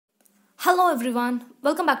Hello everyone,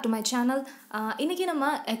 welcome back to my channel. இன்னைக்கு நம்ம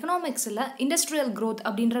எக்கனாமிக்ஸில் industrial growth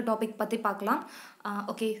அப்படின்ற டாபிக் பற்றி பார்க்கலாம்.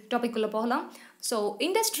 ஓகே, டாபிக் உள்ள போகலாம். ஸோ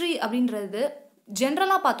இண்டஸ்ட்ரி அப்படின்றது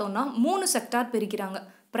ஜென்ரலாக பார்த்தோம்னா 3 செக்டார் பிரிக்கிறாங்க.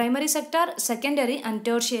 Primary sector, secondary and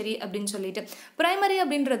tertiary அப்படின்னு சொல்லிட்டு. பிரைமரி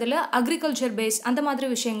அப்படின்றதுல அக்ரிகல்ச்சர் பேஸ் அந்த மாதிரி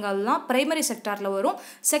விஷயங்கள்லாம் பிரைமரி செக்டாரில் வரும்.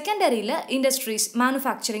 செகண்டரியில் இண்டஸ்ட்ரீஸ்,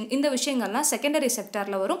 மேனுஃபேக்சரிங் இந்த விஷயங்கள்லாம் செகண்டரி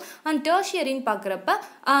செக்டாரில் வரும். அண்ட் டெர்ஷியரின்னு பார்க்குறப்ப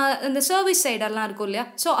இந்த சர்வீஸ் சைடெல்லாம் இருக்கும் இல்லையா,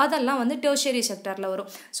 ஸோ அதெல்லாம் வந்து டெர்ஷியரி செக்டாரில் வரும்.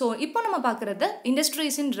 ஸோ இப்போ நம்ம பார்க்குறது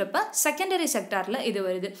இண்டஸ்ட்ரீஸ்ன்றப்ப செகண்டரி செக்டாரில் இது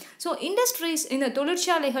வருது. ஸோ இண்டஸ்ட்ரீஸ் இந்த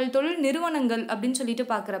தொழிற்சாலைகள், தொழில் நிறுவனங்கள் அப்படின்னு சொல்லிட்டு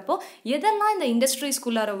பார்க்குறப்போ எதெல்லாம் இந்த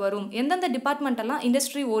இண்டஸ்ட்ரீஸ்குள்ளார வரும், எந்தெந்த டிபார்ட்மெண்ட் எல்லாம்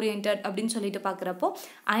இண்டஸ்ட்ரி ஓரியன்டட் அப்படின்னு சொல்லிட்டு பார்க்குறப்போ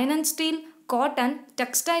iron and Steeles, cotton,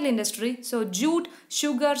 textile industry, so Jude,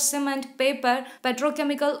 sugar, cement, paper,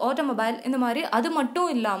 petrochemical, automobile இந்த மாதிரி. அது மட்டும்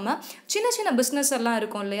இல்லாமல் சின்ன சின்ன பிஸ்னஸ் எல்லாம்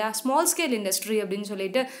இருக்கும் இல்லையா, ஸ்மால் ஸ்கேல் இண்டஸ்ட்ரி அப்படின்னு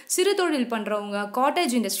சொல்லிட்டு சிறு தொழில் பண்ணுறவங்க,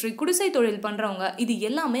 காட்டேஜ் இண்டஸ்ட்ரி, குடிசை தொழில் பண்ணுறவங்க, இது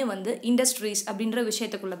எல்லாமே வந்து இண்டஸ்ட்ரீஸ் அப்படின்ற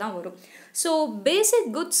விஷயத்துக்குள்ளே தான் வரும். So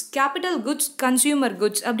basic goods, capital goods, consumer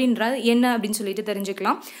goods அப்படின்றது என்ன அப்படின்னு சொல்லிட்டு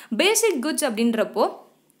தெரிஞ்சுக்கலாம். பேசிக் குட்ஸ் அப்படின்றப்போ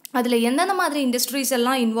அதில் எந்தெந்த மாதிரி இண்டஸ்ட்ரீஸ்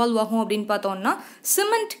எல்லாம் இன்வால்வ் ஆகும் அப்படின்னு பார்த்தோம்னா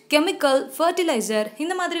சிமெண்ட், கெமிக்கல், ஃபர்டிலைசர்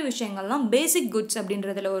இந்த மாதிரி விஷயங்கள்லாம் பேசிக் குட்ஸ்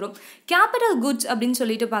அப்படின்றதுல வரும். கேபிட்டல் குட்ஸ் அப்படின்னு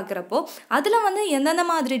சொல்லிட்டு பார்க்குறப்போ அதில் வந்து எந்தெந்த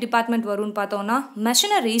மாதிரி டிபார்ட்மெண்ட் வரும்னு பார்த்தோம்னா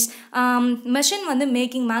மெஷினரிஸ், மெஷின் வந்து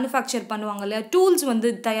மேக்கிங், மேனுஃபேக்சர் பண்ணுவாங்க இல்லையா, டூல்ஸ்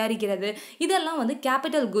வந்து தயாரிக்கிறது, இதெல்லாம் வந்து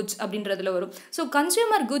கேபிட்டல் குட்ஸ் அப்படின்றதுல வரும். ஸோ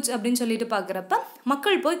கன்சியூமர் குட்ஸ் அப்படின்னு சொல்லிட்டு பார்க்குறப்ப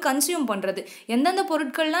மக்கள் போய் கன்சியூம் பண்ணுறது, எந்தெந்த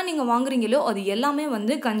பொருட்கள்லாம் நீங்கள் வாங்குறீங்களோ அது எல்லாமே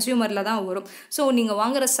வந்து கன்சியூமரில் தான் வரும். ஸோ நீங்கள்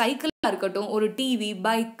வாங்குற சைக்கிளாக இருக்கட்டும், ஒரு TV,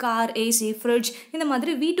 bike, car, AC, fridge இந்த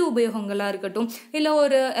மாதிரி வீட்டு உபயோகங்களாக இருக்கட்டும், இல்லை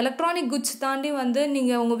ஒரு எலக்ட்ரானிக் குட்ஸ் தாண்டி வந்து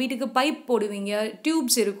நீங்கள் உங்கள் வீட்டுக்கு பைப் போடுவீங்க,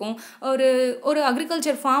 டியூப்ஸ் இருக்கும், ஒரு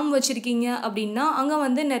அக்ரிகல்ச்சர் ஃபார்ம் வச்சுருக்கீங்க அப்படின்னா அங்கே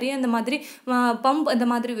வந்து நிறைய இந்த மாதிரி பம்ப் இந்த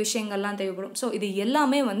மாதிரி விஷயங்கள்லாம் தேவைப்படும். ஸோ இது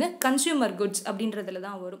எல்லாமே வந்து கன்சியூமர் குட்ஸ் அப்படின்றதுல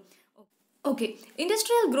தான் வரும். Okay,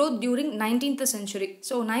 industrial growth during 19th century.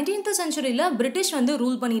 So 19th centuryயில் British வந்து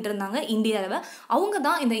ரூல் பண்ணிட்டு இருந்தாங்க இந்தியாவில். அவங்க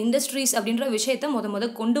தான் இந்த இண்டஸ்ட்ரீஸ் அப்படின்ற விஷயத்த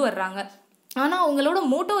முத கொண்டு வர்றாங்க. ஆனால் அவங்களோட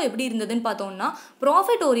மோட்டோ எப்படி இருந்ததுன்னு பார்த்தோம்னா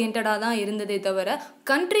ப்ராஃபிட் ஓரியன்டாக தான் இருந்ததே தவிர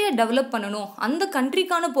கண்ட்ரியை டெவலப் பண்ணணும், அந்த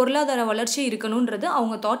கண்ட்ரிக்கான பொருளாதார வளர்ச்சி இருக்கணுன்றது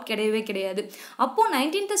அவங்க தாட் கிடையவே கிடையாது. அப்போது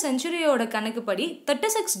 19th centuryயோட கணக்குப்படி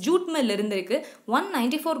 36 ஜூட் மில் இருந்திருக்கு,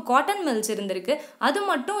 194 காட்டன் மில்ஸ் இருந்திருக்கு. அது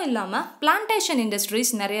மட்டும் இல்லாமல் பிளான்டேஷன்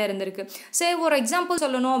இண்டஸ்ட்ரீஸ் நிறைய இருந்திருக்கு. சரி, ஒரு எக்ஸாம்பிள்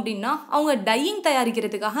சொல்லணும் அப்படின்னா அவங்க டையிங்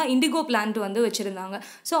தயாரிக்கிறதுக்காக இண்டிகோ பிளான்ட் வந்து வச்சுருந்தாங்க.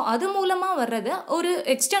 ஸோ அது மூலமாக வர்றது ஒரு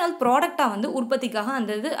எக்ஸ்டர்னல் ப்ராடக்டாக வந்து உற்பத்திக்காக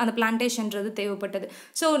அந்த பிளான்டேஷன் தேவைப்பட்டது.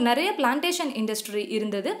 ஸோ நிறைய பிளான்டேஷன் இண்டஸ்ட்ரி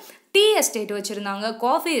இருந்தது. டீ எஸ்டேட் வச்சுருந்தாங்க,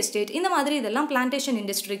 காஃபி எஸ்டேட், இந்த மாதிரி இதெல்லாம் பிளான்டேஷன்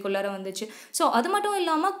இண்டஸ்ட்ரிக்குள்ளார வந்துச்சு. ஸோ அது மட்டும்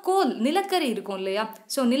இல்லாமல் கோல், நிலக்கரி இருக்கும் இல்லையா.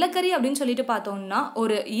 ஸோ நிலக்கரி அப்படின்னு சொல்லிட்டு பார்த்தோம்னா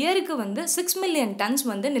ஒரு இயருக்கு வந்து 6 மில்லியன் டன்ஸ்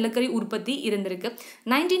வந்து நிலக்கரி உற்பத்தி இருந்திருக்கு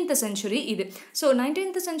 19th century இது. ஸோ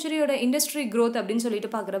 19th centuryயோட இண்டஸ்ட்ரி க்ரோத் அப்படின்னு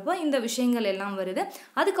சொல்லிட்டு பார்க்குறப்போ இந்த விஷயங்கள் எல்லாம் வருது.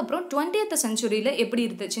 அதுக்கப்புறம் 20th centuryயில் எப்படி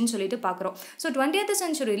இருந்துச்சுன்னு சொல்லிட்டு பார்க்குறோம். So 20th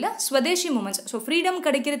centuryயில் Swadeshi moments, so freedom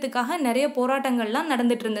கிடைக்கிறதுக்காக நிறைய போராட்டங்கள்லாம்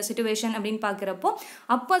நடந்துட்டு இருந்த சிச்சுவேஷன் அப்படின்னு பார்க்குறப்போ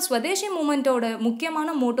அப்போ ஸ்வதேசி மூமெண்ட்டோட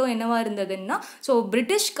முக்கியமான மோட்டோ என்னவா இருந்ததுன்னா, ஸோ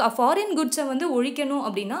பிரிட்டிஷ் ஃபாரின் குட்ஸை வந்து ஒழிக்கணும்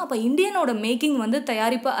அப்படின்னா அப்போ இந்தியனோட மேக்கிங் வந்து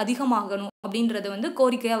தயாரிப்பு அதிகமாகணும் அப்படின்றத வந்து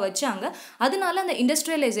கோரிக்கையாக வச்சாங்க. அதனால அந்த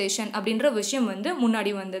இண்டஸ்ட்ரியலைசேஷன் அப்படின்ற விஷயம் வந்து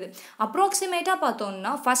முன்னாடி வந்தது. அப்ராக்சிமேட்டாக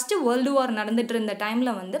பார்த்தோம்னா ஃபஸ்ட்டு வேர்ல்டு வார் நடந்துட்டு இருந்த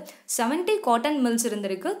டைமில் வந்து 70 காட்டன் மில்ஸ்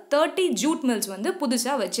இருந்திருக்கு, 30 ஜூட் மில்ஸ் வந்து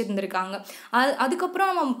புதுசாக வச்சுருந்துருக்காங்க. அதுக்கப்புறம்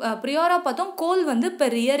நம்ம ப்ரியோராக பார்த்தோம் கோல் வந்து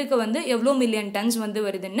பெர் இயருக்கு வந்து எவ்வளோ மில்லியன் டன்ஸ் வந்து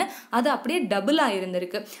வருதுன்னு, அது அப்படியே டபுளாக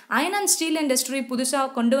இருந்திருக்கு. அயர்ன் அண்ட் ஸ்டீல் இண்டஸ்ட்ரி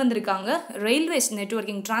புதுசாக கொண்டு வந்திருக்காங்க, ரயில்வேஸ்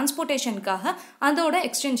நெட்வொர்க்கிங், டிரான்ஸ்போர்ட்டேஷனுக்காக அதோட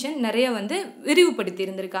எக்ஸ்டென்ஷன் நிறைய வந்து விரிவுபடுத்தி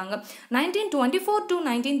இருந்திருக்காங்க. 1924 to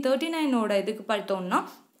 1939 இதுக்கு பார்த்தோம்னா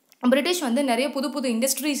பிரிட்டிஷ் வந்து நிறைய புது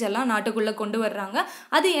இண்டஸ்ட்ரீஸ் எல்லாம் நாட்டுக்குள்ளே கொண்டு வர்றாங்க.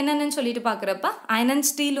 அது என்னென்னு சொல்லிட்டு பார்க்குறப்ப அயர்ன் அண்ட்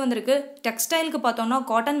ஸ்டீல் வந்திருக்கு, டெக்ஸ்டைலுக்கு பார்த்தோம்னா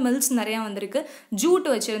காட்டன் மில்ஸ் நிறையா வந்திருக்கு, ஜூட்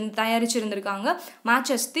தயாரிச்சிருந்திருக்காங்க,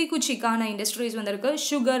 மேட்சஸ், தீக்குச்சிக்கான இண்டஸ்ட்ரீஸ் வந்திருக்கு,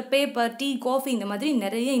 சுகர், பேப்பர், டீ, காஃபி இந்த மாதிரி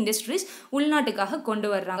நிறைய இண்டஸ்ட்ரீஸ் உள்நாட்டுக்காக கொண்டு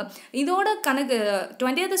வர்றாங்க. இதோட கணக்கு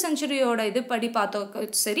 20th centuryயோட இது படி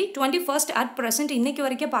பார்த்தோம் சரி, 21st at present இன்னைக்கு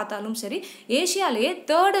வரைக்கும் பார்த்தாலும் சரி, ஏஷியாலேயே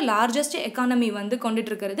 3rd largest எக்கானமி வந்து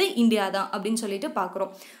கொண்டுட்டு இருக்கிறது இந்தியா தான் அப்படின்னு சொல்லிட்டு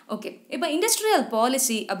பார்க்குறோம். ஓகே, இப்போ இண்டஸ்ட்ரியல்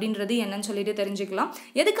பாலிசி அப்படின்றது என்னன்னு சொல்லிட்டு தெரிஞ்சுக்கலாம்.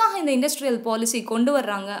 எதுக்காக இந்த இண்டஸ்ட்ரியல் பாலிசி கொண்டு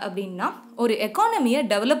வர்றாங்க அப்படின்னா ஒரு எக்கானமியை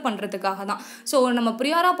டெவலப் பண்ணுறதுக்காக தான். ஸோ நம்ம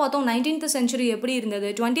ப்ரியாராக பார்த்தோம் 19th century எப்படி இருந்தது,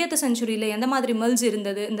 20th centuryயில் எந்த மாதிரி மில்ஸ்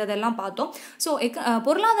இருந்தது, இதெல்லாம் பார்த்தோம். ஸோ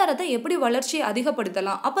பொருளாதாரத்தை எப்படி வளர்ச்சியை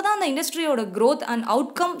அதிகப்படுத்தலாம், அப்போ தான் அந்த இண்டஸ்ட்ரியோட க்ரோத் அண்ட்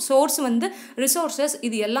அவுட்கம், சோர்ஸ் வந்து ரிசோர்ஸஸ்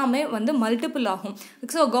இது எல்லாமே வந்து மல்டிபிள் ஆகும்.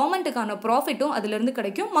 ஸோ கவர்மெண்ட்டுக்கான ப்ராஃபிட்டும் அதிலிருந்து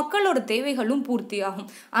கிடைக்கும், மக்களோட தேவைகளும் பூர்த்தி ஆகும்.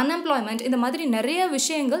 அன்எம்ப்ளாய்மெண்ட் இந்த மாதிரி நிறைய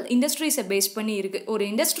விஷயங்கள் மாடல் இண்டஸ்ட்ரீஸை பேஸ் பண்ணி இருக்குது. ஒரு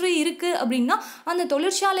இண்டஸ்ட்ரி இருக்குது அப்படின்னா அந்த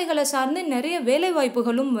தொழிற்சாலைகளை சார்ந்து நிறைய வேலை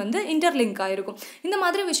வாய்ப்புகளும் வந்து இன்டர்லிங்க் ஆகிருக்கும். இந்த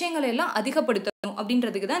மாதிரி விஷயங்களை எல்லாம் அதிகப்படுத்தணும்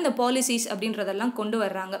அப்படின்றதுக்கு தான் இந்த பாலிசிஸ் அப்படின்றதெல்லாம் கொண்டு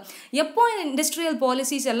வர்றாங்க. எப்போ இண்டஸ்ட்ரியல்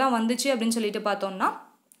பாலிசிஸ் எல்லாம் வந்துச்சு அப்படின்னு சொல்லிட்டு பார்த்தோம்னா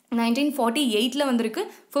 1948 வந்திருக்கு.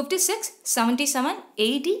 56, 77,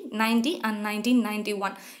 80, 90 and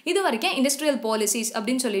 1991 இது வரைக்கும் இண்டஸ்ட்ரியல் பாலிசிஸ்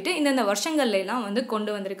அப்படின்னு சொல்லிட்டு இந்த வருஷங்கள்ல எல்லாம் வந்து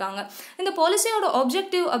கொண்டு வந்திருக்காங்க. இந்த பாலிசியோட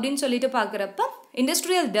ஆப்ஜெக்டிவ் அப்படின்னு சொல்லிட்டு பார்க்குறப்ப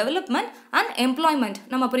இண்டஸ்ட்ரியல் டெவலப்மெண்ட் அண்ட் எம்ப்ளாய்மெண்ட்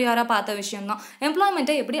நம்ம ப்ரியாராக பார்த்த விஷயம் தான்.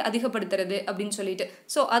 எம்ப்ளாய்மெண்ட்டை எப்படி அதிகப்படுத்துறது அப்படின்னு சொல்லிட்டு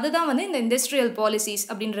ஸோ அதுதான் வந்து இந்த இண்டஸ்ட்ரியல் பாலிசிஸ்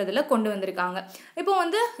அப்படின்றதுல கொண்டு வந்திருக்காங்க. இப்போ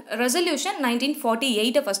வந்து ரெசல்யூஷன்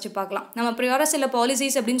 1948 ஃபஸ்ட்டு பார்க்கலாம். நம்ம ப்ரியாராக சில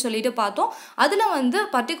பாலிசிஸ் அப்படின்னு சொல்லிட்டு பார்த்தோம். அதில் வந்து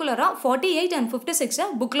பர்டிகுலராக 48 and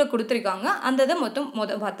 56 புக்கில் கொடுத்துருக்காங்க. அந்த இதை மொத்தம்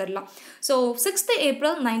பார்த்துடலாம். So 6th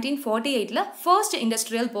April 1948 first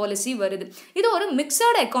industrial policy வருது. இது ஒரு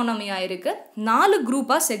மிக்சடு எக்கானமியாக இருக்குது. 4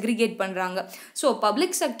 குரூப்பாக செக்ரிகேட் பண்ணுறாங்க. So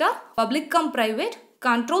public sector, public come private,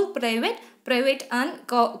 control private and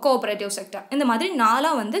cooperative sector இந்த மாதிரி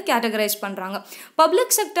 4 வந்து கேட்டகரைஸ் பண்ணுறாங்க.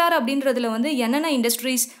 பப்ளிக் செக்டர் அப்படின்றதுல வந்து என்னென்ன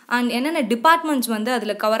இண்டஸ்ட்ரீஸ் அண்ட் என்னென்ன டிபார்ட்மெண்ட்ஸ் வந்து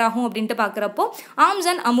அதில் கவர் ஆகும் அப்படின்ட்டு பார்க்குறப்போ ஆர்ம்ஸ்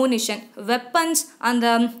அண்ட் அமூனிஷன், வெப்பன்ஸ், அந்த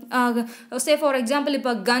சே ஃபார் எக்ஸாம்பிள்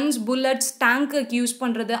இப்போ கன்ஸ், புல்லட்ஸ், டேங்க்கு யூஸ்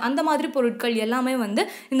பண்ணுறது அந்த மாதிரி பொருட்கள் எல்லாமே வந்து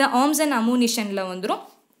இந்த ஆர்ம்ஸ் அண்ட் அமூனிஷனில் வந்துடும்.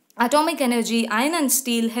 Atomic energy, iron and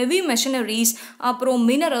Steeles, heavy machineries, அப்புறம்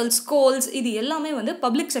மினரல்ஸ், கோல்ஸ் இது எல்லாமே வந்து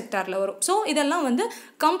பப்ளிக் செக்டாரில் வரும். ஸோ இதெல்லாம் வந்து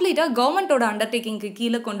கம்ப்ளீட்டாக கவர்மெண்ட்டோட அண்டர்டேக்கிங்க்கு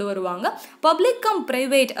கீழே கொண்டு வருவாங்க. பப்ளிக் கம்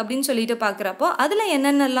ப்ரைவேட் அப்படின்னு சொல்லிட்டு பார்க்குறப்போ அதில்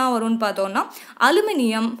என்னென்னலாம் வரும்னு பார்த்தோன்னா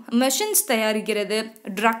அலுமினியம், மெஷின்ஸ் தயாரிக்கிறது,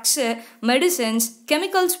 ட்ரக்ஸு, மெடிசன்ஸ்,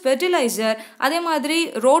 கெமிக்கல்ஸ், ஃபெர்டிலைசர், அதே மாதிரி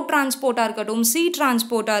ரோட் டிரான்ஸ்போர்ட்டாக இருக்கட்டும், சீ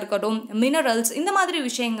டிரான்ஸ்போர்ட்டாக இருக்கட்டும், மினரல்ஸ் இந்த மாதிரி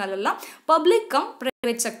விஷயங்கள் எல்லாம் பப்ளிக் கம்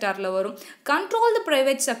ப்ரைவேட் செக்டாரில் வரும். கண்ட்ரோல்டு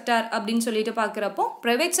ப்ரைவேட் செக்டார் அப்படின்னு சொல்லிட்டு பார்க்குறப்போ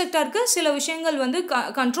ப்ரைவேட் செக்டாருக்கு சில விஷயங்கள் வந்து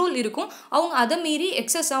கண்ட்ரோல் இருக்கும். அவங்க அதை மீறி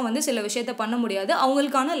எக்ஸஸாக வந்து சில விஷயத்தை பண்ண முடியாது.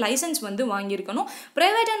 அவங்களுக்கான லைசன்ஸ் வந்து வாங்கியிருக்கணும்.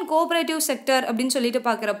 ப்ரைவேட் அண்ட் கோஆப்ரேட்டிவ் செக்டர் அப்படின்னு சொல்லிட்டு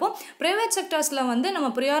பார்க்குறப்போ ப்ரைவேட் செக்டர்ஸில் வந்து நம்ம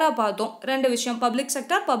ப்ரியாராக பார்த்தோம் 2 விஷயம், public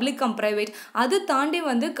sector, public come private. அது தாண்டி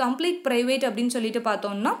வந்து கம்ப்ளீட் ப்ரைவேட் அப்படின்னு சொல்லிட்டு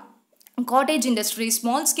பார்த்தோம்னா cottage industry,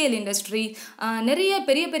 small scale industry, நிறைய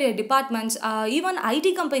பெரிய பெரிய டிபார்ட்மெண்ட்ஸ், ஈவன்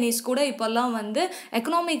ஐடி கம்பெனிஸ் கூட இப்போல்லாம் வந்து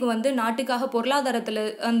எக்கனாமிக் வந்து நாட்டுக்காக பொருளாதாரத்தில்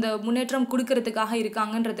அந்த முன்னேற்றம் கொடுக்கறதுக்காக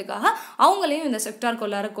இருக்காங்கன்றதுக்காக அவங்களையும் இந்த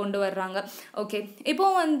செக்டார்க்குள்ளார கொண்டு வர்றாங்க. ஓகே,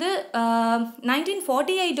 இப்போது வந்து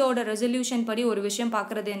 1948 ரெசல்யூஷன் படி ஒரு விஷயம்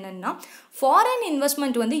பார்க்குறது என்னென்னா ஃபாரின்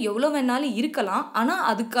இன்வெஸ்ட்மெண்ட் வந்து எவ்வளோ வேணாலும் இருக்கலாம், ஆனால்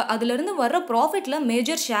அதுலேருந்து வர்ற ப்ராஃபிட்டில்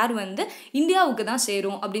மேஜர் ஷேர் வந்து இந்தியாவுக்கு தான்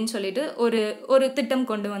சேரும் அப்படின்னு சொல்லிட்டு ஒரு திட்டம்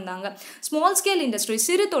கொண்டு வந்தாங்க. ஸ்மால் ஸ்கேல் இண்டஸ்ட்ரி,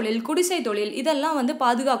 சிறு தொழில், குடிசை தொழில் இதெல்லாம் வந்து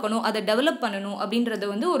பாதுகாக்கணும், அதை டெவலப் பண்ணணும் அப்படின்றத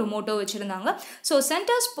வந்து ஒரு மோட்டோ வச்சுருந்தாங்க. ஸோ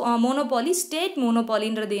சென்டர்ஸ் மோனோபாலி, ஸ்டேட்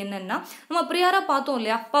மோனோபாலின்றது என்னென்னா நம்ம ப்ரியாராக பார்த்தோம்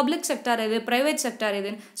இல்லையா, பப்ளிக் செக்டார் எது, ப்ரைவேட் செக்டார்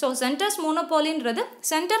எதுன்னு. ஸோ சென்டர்ஸ் மோனோபாலின்றது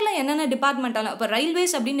சென்டரில் என்னென்ன டிபார்ட்மெண்ட்டாலும் இப்போ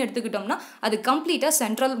ரயில்வேஸ் அப்படின்னு எடுத்துக்கிட்டோம்னா அது கம்ப்ளீட்டாக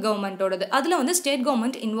சென்ட்ரல் கவர்மெண்ட்டோடது. அதில் வந்து ஸ்டேட்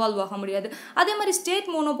கவர்மெண்ட் இன்வால்வ் ஆக முடியாது. அதே மாதிரி ஸ்டேட்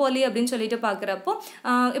மோனோபாலி அப்படின்னு சொல்லிட்டு பார்க்குறப்போ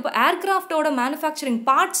இப்போ ஏர்கிராஃப்டோட மேனுஃபேக்சரிங்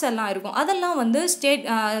பார்ட்ஸ் எல்லாம் இருக்கும். அதெல்லாம் வந்து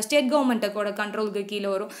ஸ்டேட் கவர்மெண்ட்டோட கண்ட்ரோலுக்கு கீழே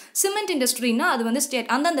வரும். சிமெண்ட் இண்டஸ்ட்ரினா அது வந்து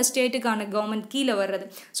அந்தந்த ஸ்டேட்டுக்கான கவர்மெண்ட் கீழே வர்றது.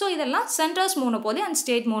 ஸோ இதெல்லாம் centres monopoly and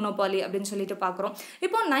state monopoly அப்படின்னு சொல்லிட்டு பார்க்குறோம்.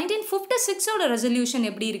 இப்போ 1956 ரெசல்யூஷன்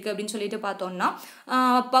எப்படி இருக்குது அப்படின்னு சொல்லிட்டு பார்த்தோம்னா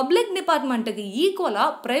பப்ளிக் டிபார்ட்மெண்ட்டுக்கு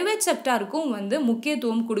ஈக்குவலாக ப்ரைவேட் செக்டாருக்கும் வந்து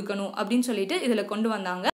முக்கியத்துவம் கொடுக்கணும் அப்படின்னு சொல்லிட்டு இதில் கொண்டு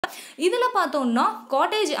வந்தாங்க. இதில் பார்த்தோம்னா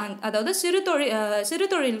காட்டேஜ் அதாவது சிறு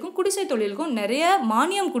தொழிலுக்கும் குடிசை தொழிலுக்கும் நிறைய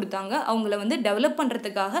மானியம் கொடுத்தாங்க. அவங்கள வந்து டெவலப்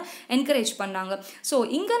பண்ணுறதுக்காக என்கரேஜ் பண்ணாங்க. ஸோ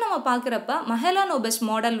இங்கே நம்ம பார்க்குறப்ப மஹலானோபிஸ்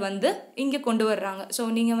மாடல் வந்து இங்கே கொண்டு வர்றாங்க. ஸோ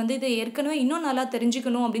நீங்கள் வந்து இதை ஏற்கனவே இன்னும் நல்லா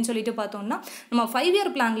தெரிஞ்சுக்கணும் அப்படின்னு சொல்லிட்டு பார்த்தோம்னா நம்ம 5-year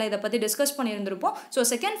பிளானில் இதை பற்றி டிஸ்கஸ் பண்ணியிருந்திருப்போம். ஸோ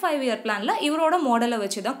செகண்ட் 5-year பிளானில் இவரோட மாடலை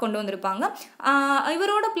வச்சு தான் கொண்டு வந்திருப்பாங்க.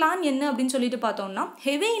 இவரோட பிளான் என்ன அப்படின்னு சொல்லிட்டு பார்த்தோம்னா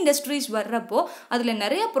ஹெவி இண்டஸ்ட்ரீஸ் வர்றப்போ அதில்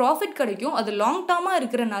நிறைய ப்ராஃபிட் கிடைக்கும். அது லாங் டேர்மாக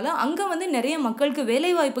இருக்கிறனால அங்கே வந்து நிறைய மக்களுக்கு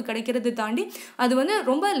வேலை வாய்ப்பு கிடைக்கிறது தாண்டி அது வந்து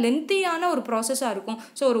ரொம்ப லென்த்தியான ஒரு ப்ராசஸாக இருக்கும்.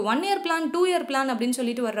 ஸோ ஒரு 1-year பிளான், 2-year பிளான் அப்படின்னு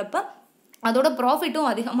சொல்லிட்டு வர்றப்ப அதோட ப்ராஃபிட்டும்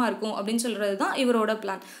அதிகமாக இருக்கும் அப்படின்னு சொல்கிறது தான் இவரோட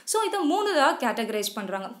பிளான். ஸோ இதை 3 கேட்டகரைஸ்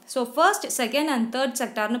பண்ணுறாங்க. So first, second and third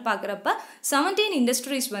செக்டார்னு பார்க்குறப்ப 17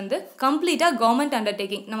 இண்டஸ்ட்ரீஸ் வந்து கம்ப்ளீட்டாக கவர்மெண்ட்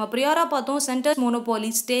அண்டர்டேக்கிங். நம்ம ப்ரியாராக பார்த்தோம் சென்டர் மோனோபாலி,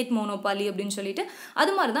 ஸ்டேட் மோனோபாலி அப்படின்னு சொல்லிட்டு.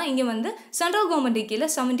 அது மாதிரி தான் இங்கே வந்து சென்ட்ரல் கவர்மெண்ட்டுக்கு கீழே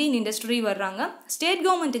 17 இண்டஸ்ட்ரி வர்றாங்க. ஸ்டேட்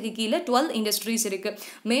கவர்மெண்ட்டுக்கு கீழே 12 இண்டஸ்ட்ரீஸ் இருக்குது.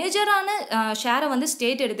 மேஜரான ஷேரை வந்து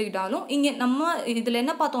ஸ்டேட் எடுத்துக்கிட்டாலும் இங்கே நம்ம இதில்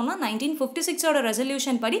என்ன பார்த்தோம்னா 1956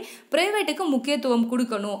 ரெசல்யூஷன் படி ப்ரைவேட்டுக்கு முக்கியத்துவம்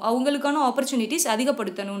கொடுக்கணும், அவங்களுக்கான ஆப்பர்ச்சுனிட்டிஸ்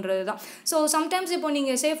அதிகப்படுத்தணுன்றது தான். ஸோ சம்டைம்ஸ் இப்போ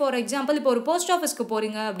நீங்கள் ஃபார் எக்ஸாம்பிள் இப்போ ஒரு போஸ்ட் ஆஃபீஸ்க்கு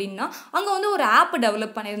போகிறீங்க அப்படின்னா அங்கே வந்து ஒரு ஆப்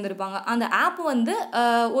டெவலப் பண்ணியிருந்திருப்பாங்க. அந்த ஆப் வந்து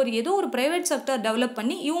ஏதோ ஒரு ப்ரைவேட் செக்டர் டெவலப்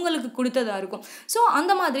பண்ணி இவங்களுக்கு கொடுத்ததா இருக்கும். ஸோ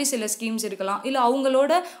அந்த மாதிரி சில ஸ்கீம்ஸ் இருக்கலாம். இல்லை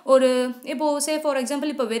அவங்களோட இப்போது ஃபார்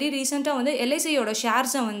எக்ஸாம்பிள் இப்போ வெரி ரீசெண்டாக வந்து எல்ஐசியோட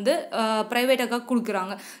ஷேர்ஸை வந்து ப்ரைவேட்டாக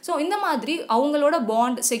கொடுக்குறாங்க. ஸோ இந்த மாதிரி அவங்களோட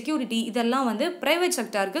பாண்ட் செக்யூரிட்டி இதெல்லாம் வந்து ப்ரைவேட்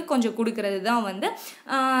செக்டருக்கு கொஞ்சம் கொடுக்கறது தான் வந்து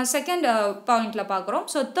செகண்ட் பாயிண்ட்ல பார்க்குறோம்.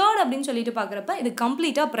 ஸோ தேர்ட் அப்படின்னு சொல்லிட்டு பார்க்குறப்ப இது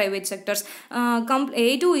கம்ப்ளீட்டாக private sectors A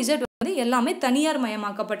to Z வந்து எல்லாமே தனியார்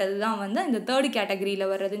மயமாக்கப்பட்டது தான் வந்து இந்த தேர்ட்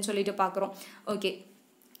கேட்டகரியில் வர்றதுன்னு சொல்லிட்டு பார்க்குறோம். ஓகே,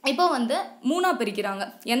 இப்போ வந்து மூணாக பிரிக்கிறாங்க.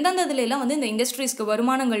 எந்தெந்த இதுலாம் வந்து இந்த இண்டஸ்ட்ரீஸ்க்கு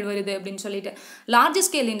வருமானங்கள் வருது அப்படின்னு சொல்லிட்டு large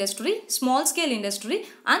scale industry, small scale industry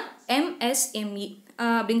and MSME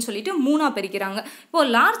அப்படின்னு சொல்லிட்டு மூணாக பிரிக்கிறாங்க.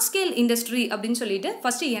 இப்போது லார்ஜ் ஸ்கேல் இண்டஸ்ட்ரி அப்படின்னு சொல்லிட்டு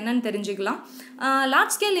ஃபஸ்ட்டு என்னன்னு தெரிஞ்சுக்கலாம்.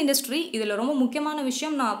 லார்ஜ் ஸ்கேல் இண்டஸ்ட்ரி இதில் ரொம்ப முக்கியமான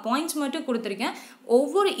விஷயம், நான் பாயிண்ட்ஸ் மட்டும் கொடுத்துருக்கேன்.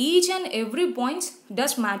 ஒவ்வொரு each and every points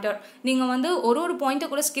does matter. நீங்கள் வந்து ஒரு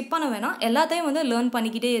பாயிண்ட்டை கூட ஸ்கிப் பண்ண வேணாம், எல்லாத்தையும் வந்து லேர்ன்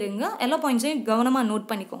பண்ணிக்கிட்டே இருங்க, எல்லா பாயிண்ட்ஸையும் கவனமாக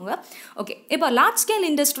நோட் பண்ணிக்கோங்க. ஓகே, இப்போ லார்ஜ்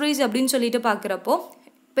ஸ்கேல் இண்டஸ்ட்ரீஸ் அப்படின்னு சொல்லிட்டு பார்க்குறப்போ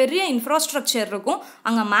பெரிய இன்ஃப்ராஸ்ட்ரக்சர் இருக்கும்,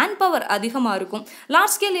 அங்கே மேன் பவர் அதிகமாக இருக்கும்.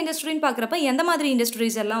 லார்ஜ் ஸ்கேல் இண்டஸ்ட்ரின்னு பார்க்குறப்ப எந்த மாதிரி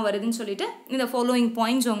இண்டஸ்ட்ரீஸ் எல்லாம் வருதுன்னு சொல்லிட்டு இந்த ஃபாலோயிங்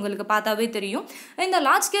பாயிண்ட்ஸ் உங்களுக்கு பார்த்தாவே தெரியும். இந்த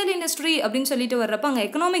லார்ஜ் ஸ்கேல் இண்டஸ்ட்ரி அப்படின்னு சொல்லிட்டு வர்றப்ப அங்கே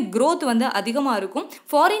எக்கனாமிக் க்ரோத் வந்து அதிகமாக இருக்கும்,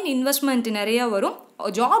 ஃபாரின் இன்வெஸ்ட்மெண்ட் நிறையா வரும்,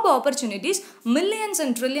 job opportunities millions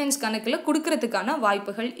and trillions கணக்கில் கொடுக்கறதுக்கான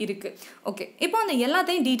வாய்ப்புகள் இருக்குது. ஓகே, இப்போ அந்த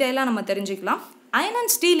எல்லாத்தையும் டீட்டெயிலாக நம்ம தெரிஞ்சுக்கலாம். அயன்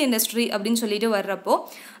அண்ட் ஸ்டீல் இண்டஸ்ட்ரி அப்படின்னு சொல்லிட்டு வர்றப்போ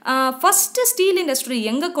ஃபஸ்ட்டு ஸ்டீல் இண்டஸ்ட்ரி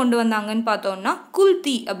எங்கே கொண்டு வந்தாங்கன்னு பார்த்தோம்னா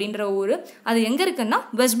குல்தி அப்படின்ற ஊர், அது எங்கே இருக்குன்னா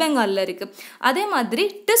வெஸ்ட் பெங்காலில் இருக்குது. அதே மாதிரி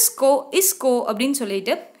இஸ்கோ அப்படின்னு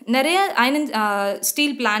சொல்லிட்டு நிறைய அயன்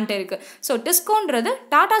ஸ்டீல் பிளான்ட் இருக்குது. ஸோ டிஸ்கோன்றது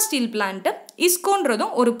டாடா ஸ்டீல் பிளான்ட்டு,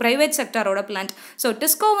 இஸ்கோன்றதும் ஒரு ப்ரைவேட் செக்டரோட பிளான்ட். ஸோ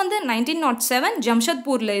டிஸ்கோ வந்து 1907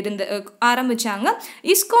 ஜம்ஷத்பூரில் இருந்து ஆரம்பித்தாங்க.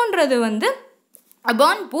 இஸ்கோன்றது வந்து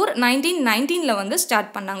அபான்பூர் 1919 வந்து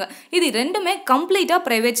ஸ்டார்ட் பண்ணாங்க. இது ரெண்டுமே கம்ப்ளீட்டாக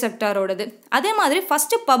ப்ரைவேட் செக்டாரோடது. அதே மாதிரி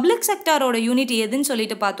ஃபஸ்ட்டு பப்ளிக் செக்டாரோட யூனிட் எதுன்னு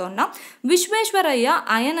சொல்லிட்டு பார்த்தோம்னா Visvesvaraya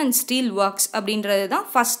iron and Steeles works அப்படின்றது தான்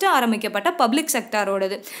ஃபஸ்ட்டு ஆரம்பிக்கப்பட்ட பப்ளிக்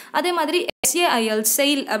செக்டாரோடது. அதே மாதிரி SAIL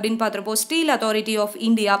செயில் அப்படின்னு பார்த்துருப்போம், ஸ்டீல் அத்தாரிட்டி ஆஃப்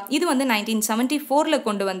இந்தியா, இது வந்து 1974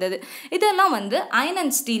 கொண்டு வந்தது. இதெல்லாம் வந்து அயன்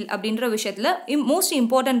அண்ட் ஸ்டீல் அப்படின்ற விஷயத்தில் மோஸ்ட்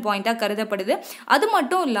இம்பார்ட்டன்ட் பாயிண்ட்டாக கருதப்படுது. அது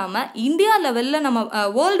மட்டும் இல்லாமல் இந்தியா லெவலில் நம்ம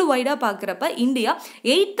வேர்ல்டு வைடாக பார்க்குறப்ப India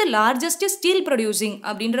 8th largest steel producing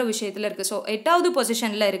அப்படின்ற விஷயத்தில் இருக்குது. ஸோ 8வது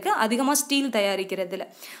பொசிஷனில் இருக்குது அதிகமாக ஸ்டீல் தயாரிக்கிறதுல.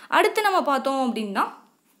 அடுத்து நம்ம பார்த்தோம் அப்படின்னா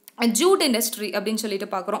ஜூட் இண்டஸ்ட்ரி அப்படின்னு சொல்லிட்டு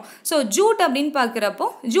பார்க்குறோம். ஸோ ஜூட் அப்படின்னு பார்க்குறப்போ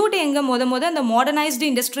ஜூட் எங்கே அந்த மாடர்னைஸ்டு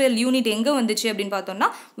இண்டஸ்ட்ரியல் யூனிட் எங்கே வந்துச்சு அப்படின்னு பார்த்தோம்னா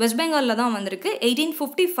வெஸ்ட் பெங்காலில் தான் வந்திருக்கு.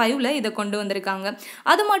 1855 இதை கொண்டு வந்திருக்காங்க.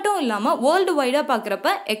 அது மட்டும் இல்லாமல் வேர்ல்டு வைடாக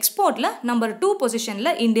பார்க்குறப்ப எக்ஸ்போர்ட்டில் நம்பர் 2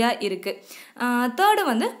 பொசிஷனில் இந்தியா இருக்குது. தேர்டு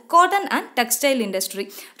வந்து cotton and textile industry.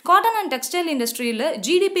 Cotton and textile இண்டஸ்ட்ரியில்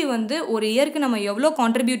ஜிடிபி வந்து ஒரு இயருக்கு நம்ம எவ்வளோ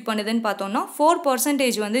கான்ட்ரிபியூட் பண்ணுதுன்னு பார்த்தோம்னா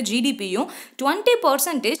 4% வந்து ஜிடிபியும்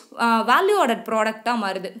 20% வேல்யூ ஆடட் ப்ராடக்டாக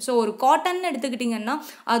மாறுது. ஸோ ஒரு காட்டன் எடுத்துக்கிட்டிங்கன்னா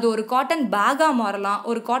அது ஒரு காட்டன் பேக்காக மாறலாம்,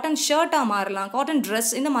 ஒரு காட்டன் ஷர்ட்டாக மாறலாம், காட்டன்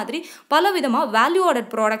ட்ரெஸ், இந்த மாதிரி பல விதமாக வேல்யூ ஆடட்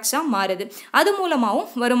ப்ராடக்ட்ஸாக மாறுது. அது மூலமாகவும்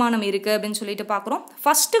வருமானம் இருக்குது அப்படின்னு சொல்லிட்டு பார்க்குறோம்.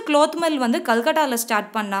 ஃபஸ்ட்டு க்ளாத் மில் வந்து கல்கட்டாவில்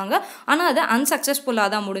ஸ்டார்ட் பண்ணாங்க, ஆனால் அது அன்சக்ஸஸ்ஃபுல்லாக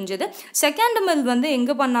தான் முடிஞ்சது. செகண்ட் மில் வந்து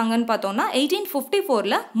எங்கே பண்ணாங்கன்னு பார்த்தோம்னா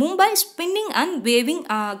 1854 Mumbai spinning and waving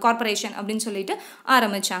corporation அப்படின்னு சொல்லிட்டு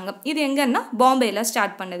ஆரம்பித்தாங்க. இது எங்கன்னா பாம்பேயில்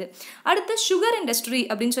ஸ்டார்ட் பண்ணுது. அடுத்து சுகர் இண்டஸ்ட்ரி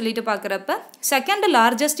அப்படின்னு சொல்லிட்டு பார்க்குறப்ப செகண்ட்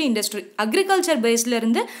லார்ஜஸ்ட் இண்டஸ்ட்ரி, அக்ரிகல்ச்சர்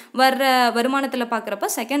பேஸ்லேருந்து வர்ற வருமானத்தில் பார்க்குறப்ப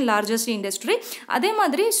செகண்ட் லார்ஜஸ்ட் இண்டஸ்ட்ரி. அதே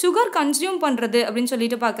மாதிரி சுகர் கன்சியூம் பண்ணுறது அப்படின்னு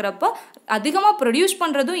சொல்லிட்டு பார்க்குறப்ப அதிகமாக ப்ரொடியூஸ்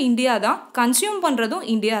பண்ணுறதும் இந்தியா தான், கன்சியூம் பண்ணுறதும்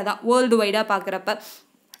இந்தியா தான் வேர்ல்டு வைடாக பார்க்குறப்ப.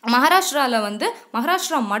 மகாராஷ்டிராவில் வந்து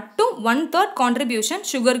மகாராஷ்டிரா மட்டும் 1/3 கான்ட்ரிபியூஷன்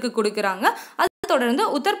சுகருக்கு கொடுக்குறாங்க. அது தொடர்ந்து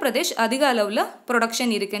உத்தரப்பிரதேஷ் அதிக அளவில்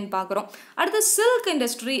ப்ரொடக்ஷன் இருக்குன்னு பார்க்குறோம். அடுத்து சில்க்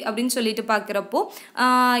இண்டஸ்ட்ரி அப்படின்னு சொல்லிட்டு பார்க்குறப்போ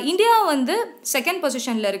இந்தியா வந்து செகண்ட்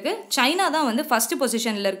பொசிஷனில் இருக்குது, சைனா தான் வந்து ஃபஸ்ட்டு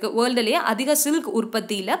பொசிஷனில் இருக்குது வேர்ல்டுலேயே அதிக சில்க்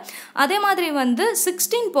உற்பத்தியில். அதே மாதிரி வந்து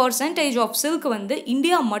 16% ஆஃப் சில்க் வந்து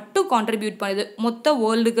இந்தியா மட்டும் கான்ட்ரிபியூட் பண்ணுது மொத்த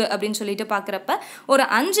வேர்ல்டுக்கு அப்படின்னு சொல்லிட்டு பார்க்குறப்ப ஒரு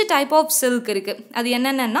 5 டைப் ஆஃப் சில்க் இருக்குது. அது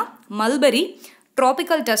என்னென்னா mulberry,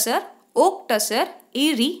 tropical tussar, okay tussar,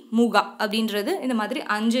 ஈரி, மூகா அப்படின்றது இந்த மாதிரி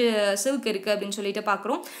 5 சில்க் இருக்குது அப்படின்னு சொல்லிட்டு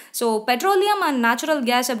பார்க்குறோம். So petroleum and natural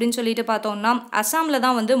gas அப்படின்னு சொல்லிட்டு பார்த்தோம்னா அஸ்ஸாமில்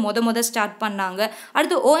தான் வந்து ஸ்டார்ட் பண்ணாங்க.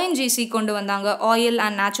 அடுத்து ONGC கொண்டு வந்தாங்க, oil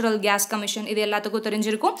and natural gas commission, இது எல்லாத்துக்கும்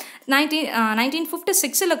தெரிஞ்சிருக்கும்.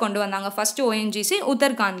 1956 கொண்டு வந்தாங்க ஃபஸ்ட்டு ONGC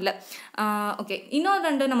உத்தரகாண்டில். ஓகே, இன்னொரு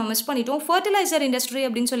 2 நம்ம மிஸ் பண்ணிட்டோம். ஃபர்டிலைசர் இண்டஸ்ட்ரி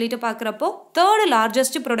அப்படின்னு சொல்லிட்டு பார்க்குறப்போ third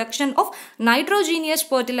largest production of நைட்ரோஜீனியஸ்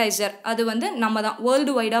fertiliser, அது வந்து நம்ம தான்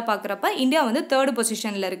வேர்ல்டு வைடாக பார்க்குறப்ப இந்தியா வந்து தேர்டு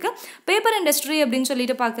பொசிஷனில் இருக்குது. பேப்பர் இண்டஸ்ட்ரி அப்படின்னு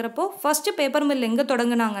சொல்லிட்டு பார்க்குறப்போ ஃபஸ்ட்டு பேப்பர் மில் எங்கே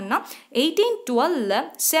தொடங்குனாங்கன்னா 1812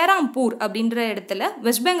 சேராம்பூர் அப்படின்ற இடத்துல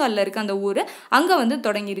வெஸ்ட் பெங்காலில் இருக்க அந்த ஊர் அங்கே வந்து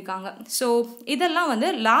தொடங்கியிருக்காங்க. ஸோ இதெல்லாம் வந்து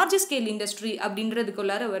லார்ஜ் ஸ்கேல் இண்டஸ்ட்ரி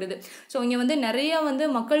அப்படின்றதுக்குள்ளார வருது. ஸோ இங்கே வந்து நிறைய வந்து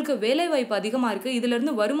மக்களுக்கு வேலைவாய்ப்பு அதிகமாக இருக்குது.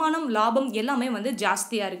 இதிலிருந்து வருமானம் லாபம் எல்லாமே வந்து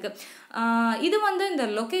ஜாஸ்தியாக இருக்குது. இது வந்து இந்த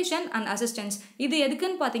லொக்கேஷன் அண்ட் அசிஸ்டன்ஸ் இது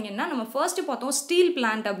எதுக்குன்னு பார்த்தீங்கன்னா நம்ம ஃபர்ஸ்ட் பார்த்தோம் ஸ்டீல்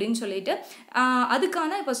பிளான்ட் அப்படின்னு சொல்லிட்டு.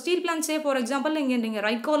 அதுக்கான இப்போ steel plant say for example இங்கே நீங்கள்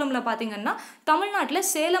ரைட் காலமில் பார்த்தீங்கன்னா தமிழ்நாட்டில்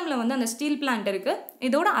சேலமில் வந்து அந்த ஸ்டீல் பிளான்ட் இருக்குது.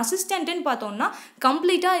 இதோட அசிஸ்டன்ட்டுன்னு பார்த்தோம்னா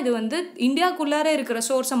கம்ப்ளீட்டாக இது வந்து இந்தியாவுக்குள்ளார இருக்கிற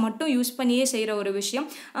சோர்ஸை மட்டும் யூஸ் பண்ணியே செய்கிற ஒரு விஷயம்.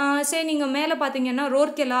 சரி நீங்கள் மேலே பார்த்தீங்கன்னா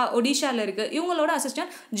ரோர்கெலா ஒடிஷாவில் இருக்குது. இவங்களோட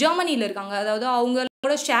அசிஸ்டன்ட் ஜெர்மனியில் இருக்காங்க. அதாவது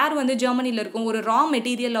அவங்களோட ஷேர் வந்து ஜெர்மனியில் இருக்கும். ஒரு ரா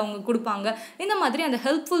மெட்டீரியல் அவங்க கொடுப்பாங்க. இந்த மாதிரி அந்த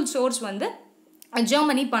ஹெல்ப்ஃபுல் சோர்ஸ் வந்து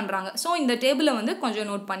ஜெர்மனி பண்ணுறாங்க. ஸோ இந்த டேபிளை வந்து கொஞ்சம்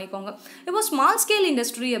நோட் பண்ணிக்கோங்க. இப்போ ஸ்மால் ஸ்கேல்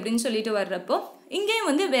இண்டஸ்ட்ரி அப்படின்னு சொல்லிட்டு வர்றப்போ இங்கேயும்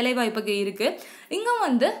வந்து வேலைவாய்ப்புக்கு இருக்குது. இங்கே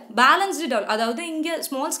வந்து பேலன்ஸ்டு அதாவது இங்கே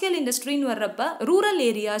ஸ்மால் ஸ்கேல் இண்டஸ்ட்ரின்னு வர்றப்ப ரூரல்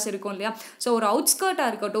ஏரியாஸ் இருக்கும் இல்லையா. ஸோ ஒரு அவுட்ஸ்கர்ட்டாக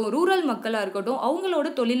இருக்கட்டும் ரூரல் மக்களாக இருக்கட்டும் அவங்களோட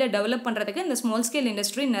தொழிலை டெவலப் பண்ணுறதுக்கு இந்த ஸ்மால் ஸ்கேல்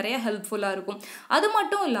இண்டஸ்ட்ரி நிறைய ஹெல்ப்ஃபுல்லாக இருக்கும். அது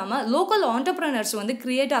மட்டும் இல்லாமல் லோக்கல் ஆண்டர்ப்ரனர்ஸ் வந்து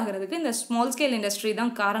கிரியேட் ஆகிறதுக்கு இந்த ஸ்மால் ஸ்கேல் இண்டஸ்ட்ரி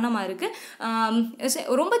தான் காரணமாக இருக்குது.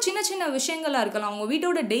 ரொம்ப சின்ன சின்ன விஷயங்களாக இருக்கலாம், அவங்க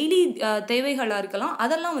வீட்டோட டெய்லி தேவைகளாக இருக்கலாம்,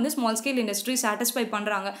 அதெல்லாம் வந்து ஸ்மால் ஸ்கேல் இண்டஸ்ட்ரி சாட்டிஸ்ஃபை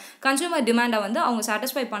பண்ணுறாங்க. கன்சூமர் டிமாண்டை வந்து அவங்க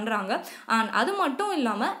சாட்டிஸ்ஃபை பண்ணுறாங்க. அண்ட் அது மட்டும்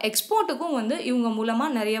இல்லாமல் எக்ஸ்போர்ட்டுக்கும் வந்து இவங்க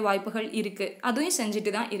மூலமாக நிறைய வாய்ப்புகள் இருக்குது. அதையும்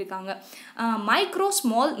செஞ்சுட்டு தான் இருக்காங்க. Micro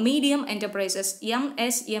small medium enterprises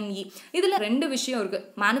MSME இதில் ரெண்டு விஷயம் இருக்குது.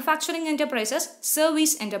 மேனுஃபேக்சரிங் என்டர்பிரைசஸ்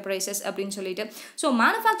சர்வீஸ் என்டர்பிரைசஸ் அப்படின்னு சொல்லிட்டு. ஸோ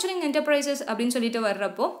மேனுஃபேக்சரிங் என்டர்பிரைசஸ் அப்படின்னு சொல்லிட்டு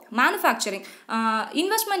வர்றப்போ மேனுஃபேக்சரிங்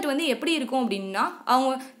இன்வெஸ்ட்மெண்ட் வந்து எப்படி இருக்கும் அப்படின்னா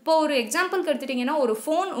அவங்க இப்போ ஒரு எக்ஸாம்பிளுக்கு எடுத்துட்டிங்கன்னா ஒரு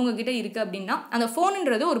ஃபோன் உங்ககிட்ட இருக்குது அப்படின்னா அந்த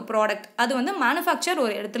ஃபோனுன்றது ஒரு ப்ராடக்ட். அது வந்து மேனுஃபேக்சர்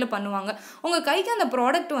ஒரு இடத்துல பண்ணுவாங்க. உங்கள் கைக்கு அந்த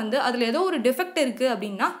ப்ராடக்ட் வந்து அதில் ஏதோ ஒரு டிஃபெக்ட் இருக்குது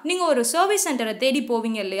அப்படின்னா நீங்கள் ஒரு சர்வீஸ் சென்டரை தேடி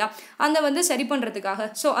போவீங்க இல்லையா, அந்த வந்து சரி பண்ணுறதுக்காக.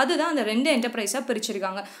 ஸோ அதுதான் அந்த ரெண்டு என்டர்பிரைஸாக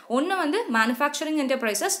பிரிச்சிருக்காங்க. ஒன்று வந்து மேனுஃபேக்சரிங்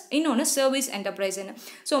என்டர்பிரைசஸ், இன்னொன்று சர்வீஸ் என்டர்பிரைஸ்ன்னு.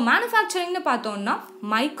 ஸோ மேனுஃபேக்சரிங்னு பார்த்தோம்னா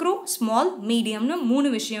மைக்ரோ ஸ்மால் மீடியம்னு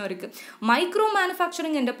 3 விஷயம் இருக்குது. மைக்ரோ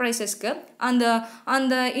மேனுஃபேக்சரிங் என்டர்பிரைசஸ்க்கு அந்த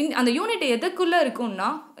அந்த அந்த யூனிட் எதுக்குள்ளே இருக்கும்னா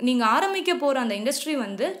நீங்கள் ஆரம்பிக்க போகிற அந்த இண்டஸ்ட்ரி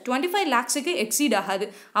வந்து 25 lakhsக்கு எக்ஸீட் ஆகாது.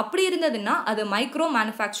 அப்படி இருந்ததுன்னா அது மைக்ரோ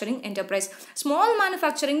மேனுஃபேக்சரிங் என்டர்பிரைஸ். ஸ்மால்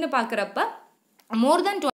மேனுஃபேக்சரிங்னு பார்க்குறப்ப மோர்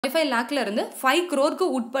தென் 25 lakhலேருந்து 5 crore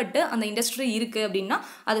உட்பட்டு அந்த இண்டஸ்ட்ரி இருக்குது அப்படின்னா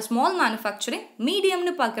அது ஸ்மால் மேனுஃபேக்சரிங்.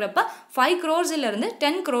 மீடியம்னு பார்க்குறப்ப 5 crore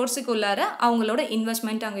 10 crore அவங்களோட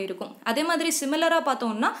இன்வெஸ்ட்மெண்ட் அங்கே இருக்கும். அதே மாதிரி சிமிலராக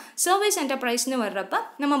பார்த்தோம்னா சர்வீஸ் என்டர்பிரைஸ்னு வர்றப்ப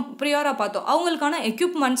நம்ம ப்ரியோராக பார்த்தோம் அவங்களுக்கான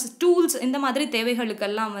எக்யூப்மெண்ட்ஸ் டூல்ஸ் இந்த மாதிரி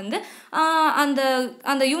தேவைகளுக்கெல்லாம் வந்து அந்த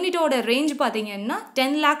அந்த யூனிட்டோட ரேஞ்ச் பார்த்தீங்கன்னா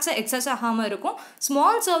 10 lakhs எக்ஸஸ் ஆகாமல் இருக்கும்.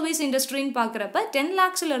 ஸ்மால் சர்வீஸ் இண்டஸ்ட்ரின்னு பார்க்குறப்ப 10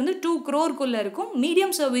 lakhsலேருந்து 2 crore இருக்கும்.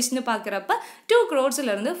 மீடியம் சர்வீஸ்னு பார்க்குறப்ப 2 crore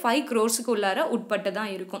 5 crore உட்பட்டு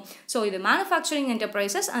தான் இருக்கும். ஸோ இது மேனுஃபேக்சரிங்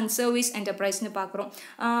என்டர்பிரைசஸ் அண்ட் சர்வீஸ் என்டர்பிரைஸ்னு பார்க்குறோம்.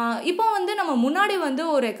 இப்போ வந்து நம்ம முன்னாடி வந்து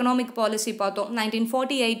ஒரு எக்கனாமிக் பாலிசி பார்த்தோம்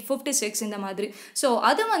 1948, 56 இந்த மாதிரி. ஸோ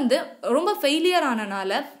அது வந்து ரொம்ப ஃபெயிலியர்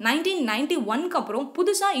ஆனனால 1991க்கு அப்புறம்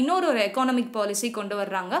புதுசாக இன்னொரு எக்கனாமிக் பாலிசி கொண்டு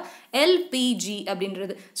வர்றாங்க LPG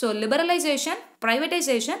அப்படின்றது. So liberalisation,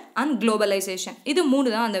 privatisation and globalisation இது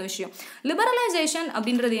 3 தான் அந்த விஷயம். லிபரலைசேஷன்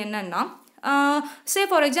அப்படின்றது என்னன்னா சே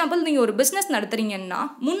ஃபார் எக்ஸாம்பிள் நீங்கள் ஒரு பிஸ்னஸ் நடத்துகிறீங்கன்னா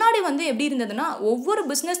முன்னாடி வந்து எப்படி இருந்ததுன்னா ஒவ்வொரு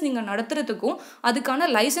பிஸ்னஸ் நீங்கள் நடத்துறதுக்கும் அதுக்கான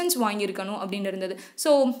லைசன்ஸ் வாங்கியிருக்கணும் அப்படின்னு இருந்தது. ஸோ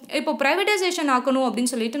இப்போ ப்ரைவேட்டைசேஷன் ஆக்கணும்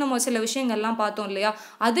அப்படின்னு சொல்லிட்டு நம்ம சில விஷயங்கள்லாம் பார்த்தோம் இல்லையா.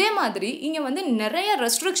 அதே மாதிரி இங்கே வந்து நிறைய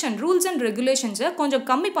ரெஸ்ட்ரிக்ஷன் ரூல்ஸ் அண்ட் ரெகுலேஷன்ஸை கொஞ்சம்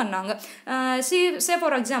கம்மி பண்ணாங்க. சே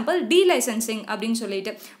ஃபார் எக்ஸாம்பிள் லைசன்சிங் அப்படின்னு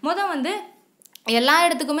சொல்லிட்டு வந்து எல்லா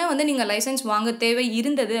இடத்துக்குமே வந்து நீங்கள் லைசன்ஸ் வாங்க தேவை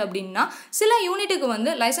இருந்தது அப்படின்னா சில யூனிட்டுக்கு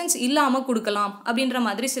வந்து லைசன்ஸ் இல்லாமல் கொடுக்கலாம் அப்படின்ற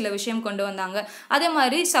மாதிரி சில விஷயம் கொண்டு வந்தாங்க. அதே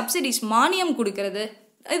மாதிரி சப்சிடிஸ் மானியம் கொடுக்கறது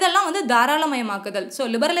இதெல்லாம் வந்து தாராளமயமாக்குதல். ஸோ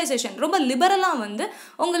லிபரலைசேஷன் ரொம்ப லிபரலாக வந்து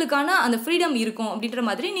உங்களுக்கான அந்த ஃப்ரீடம் இருக்கும் அப்படின்ற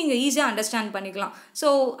மாதிரி நீங்கள் ஈஸியாக அண்டர்ஸ்டாண்ட் பண்ணிக்கலாம். ஸோ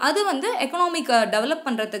அது வந்து எக்கனாமிக் டெவலப்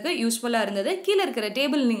பண்ணுறதுக்கு யூஸ்ஃபுல்லாக இருந்தது. கீழே இருக்கிற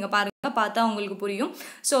டேபிள் நீங்கள் பாருங்கள், பார்த்தா உங்களுக்கு புரியும்.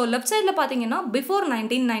 ஸோ லெஃப்ட் சைடில் பார்த்தீங்கன்னா பிஃபோர்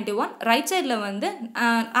 1991, ரைட் சைடில் வந்து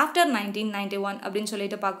ஆஃப்டர் 1991 அப்படின்னு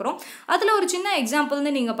சொல்லிட்டு பார்க்குறோம். அதில் ஒரு சின்ன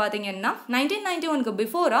எக்ஸாம்பிள்னு நீங்கள் பார்த்தீங்கன்னா 1991க்கு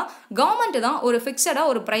பிஃபோராக கவர்மெண்ட் தான் ஒரு ஃபிக்ஸடாக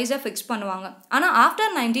ஒரு ப்ரைஸை ஃபிக்ஸ் பண்ணுவாங்க. ஆனால்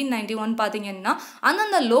ஆஃப்டர் 1991 பார்த்தீங்கன்னா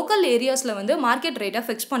அந்தந்த லோக்கல் ஏரியாஸில் வந்து மார்க்கெட் ரேட்டை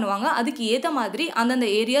ஃபிக்ஸ் பண்ணுவாங்க. அதுக்கு ஏற்ற மாதிரி அந்தந்த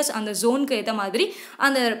ஏரியாஸ் அந்த ஜோனுக்கு ஏற்ற மாதிரி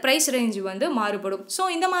அந்த ப்ரைஸ் ரேஞ்ச் வந்து மாறுபடும். ஸோ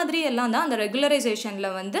இந்த மாதிரி எல்லாம் தான் அந்த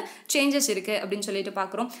ரெகுலரைசேஷனில் வந்து சேஞ்சஸ் இருக்குது அப்படின்னு சொல்லிட்டு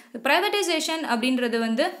பார்க்குறோம். ப்ரைவேட்டைசேஷன் அப்படின்றது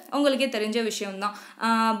வந்து உங்களுக்கே தெரிஞ்ச விஷயம்தான்.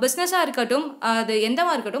 பிஸ்னஸாக இருக்கட்டும் அது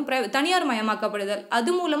எந்தமாக இருக்கட்டும் தனியார் மயமாக்கப்படுதல்,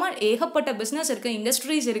 அது மூலமாக ஏகப்பட்ட பிஸ்னஸ் இருக்குது,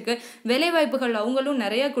 இண்டஸ்ட்ரீஸ் இருக்குது, வேலைவாய்ப்புகள் அவங்களும்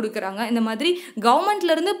நிறைய கொடுக்குறாங்க. இந்த மாதிரி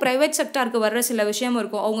கவர்மெண்ட்லேருந்து ப்ரைவேட் செக்டாருக்கு வர்ற சில விஷயம்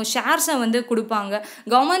இருக்கும். அவங்க ஷேர்ஸை வந்து கொடுப்பாங்க.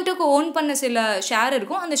 கவர்மெண்ட்டுக்கு ஓன் பண்ண சில ஷேர்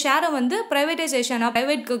இருக்கும், அந்த ஷேரை வந்து ப்ரைவேட்டைசேஷனாக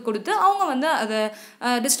ப்ரைவேட்க்கு கொடுத்து அவங்க வந்து அதை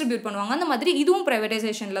டிஸ்ட்ரிபியூட் பண்ணுவாங்க. அந்த மாதிரி இதுவும்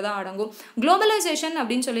ப்ரைவேட்டைசேஷனில் தான் அடங்கும். குளோபலைசேஷன்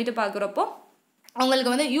அப்படின்னு சொல்லிட்டு பார்க்குறப்போ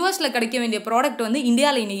அவங்களுக்கு வந்து யூஎஸில் கிடைக்க வேண்டிய ப்ராடக்ட் வந்து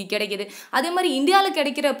இந்தியாவில் இன்றைக்கி கிடைக்கிது. அதே மாதிரி இந்தியாவில்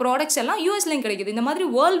கிடைக்கிற ப்ராடக்ட்ஸ் எல்லாம் யூஎஸ்லேயும் கிடைக்கிது. இந்த மாதிரி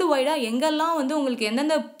வேர்ல்டு வைடாக எங்கெல்லாம் வந்து உங்களுக்கு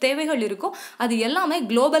எந்தெந்த தேவைகள் இருக்கோ அது எல்லாமே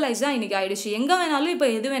குளோபலைஸாக இன்றைக்கி ஆகிடுச்சு. எங்கே வேணாலும் இப்போ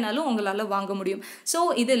எது வேணாலும் உங்களால் வாங்க முடியும். ஸோ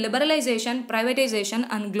இது லிபரலைசேஷன், ப்ரைவேட்டைசேஷன்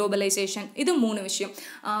அண்ட் குளோபலைசேஷன், இது 3 விஷயம்.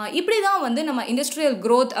 இப்படி தான் வந்து நம்ம இண்டஸ்ட்ரியல்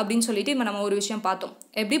க்ரோத் அப்படின்னு சொல்லிட்டு இப்போ நம்ம ஒரு விஷயம் பார்த்தோம்.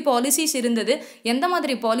 எப்படி பாலிசிஸ் இருந்தது, எந்த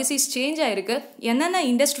மாதிரி பாலிசிஸ் சேஞ்ச் ஆகிருக்கு, என்னென்ன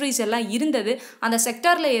இண்டஸ்ட்ரீஸ் எல்லாம் இருந்தது, அந்த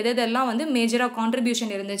செக்டாரில் எதெல்லாம் வந்து மேஜராக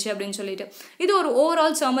கான்ட்ரிபியூஷன் இருந்துச்சு அப்படின்னு சொல்லிட்டு இது ஒரு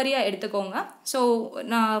ஓவரால் சம்மரியாக எடுத்துக்கோங்க. ஸோ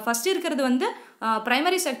நான் ஃபஸ்ட் இருக்கிறது வந்து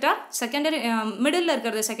ப்ரைமரி செக்டார், செகண்டரி மிடில்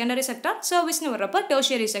இருக்கிறது செகண்டரி செக்டார், சர்வீஸ்னு வர்றப்போ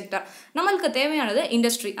டெர்ஷியரி செக்டார். நம்மளுக்கு தேவையானது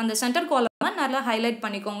இண்டஸ்ட்ரி. அந்த சென்டர் காலம் நல்லா ஹைலைட்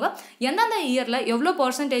பண்ணிக்கோங்க. எந்தெந்த இயரில் எவ்வளோ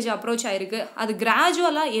பர்சன்டேஜ் அப்ரோச் ஆயிருக்கு, அது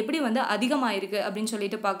கிராஜுவலாக எப்படி வந்து அதிகமாகிருக்கு அப்படின்னு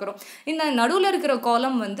சொல்லிட்டு பார்க்குறோம். இந்த நடுவில் இருக்கிற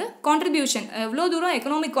காலம் வந்து கான்ட்ரிபியூஷன், எவ்வளோ தூரம்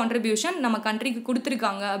எக்கனாமிக் கான்ட்ரிபியூஷன் நம்ம கண்ட்ரிக்கு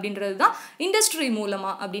கொடுத்துருக்காங்க அப்படின்றது தான் இண்டஸ்ட்ரி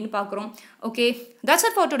மூலமாக அப்படின்னு பார்க்குறோம். Okay, that's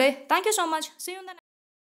it for today. Thank you so much. See you in the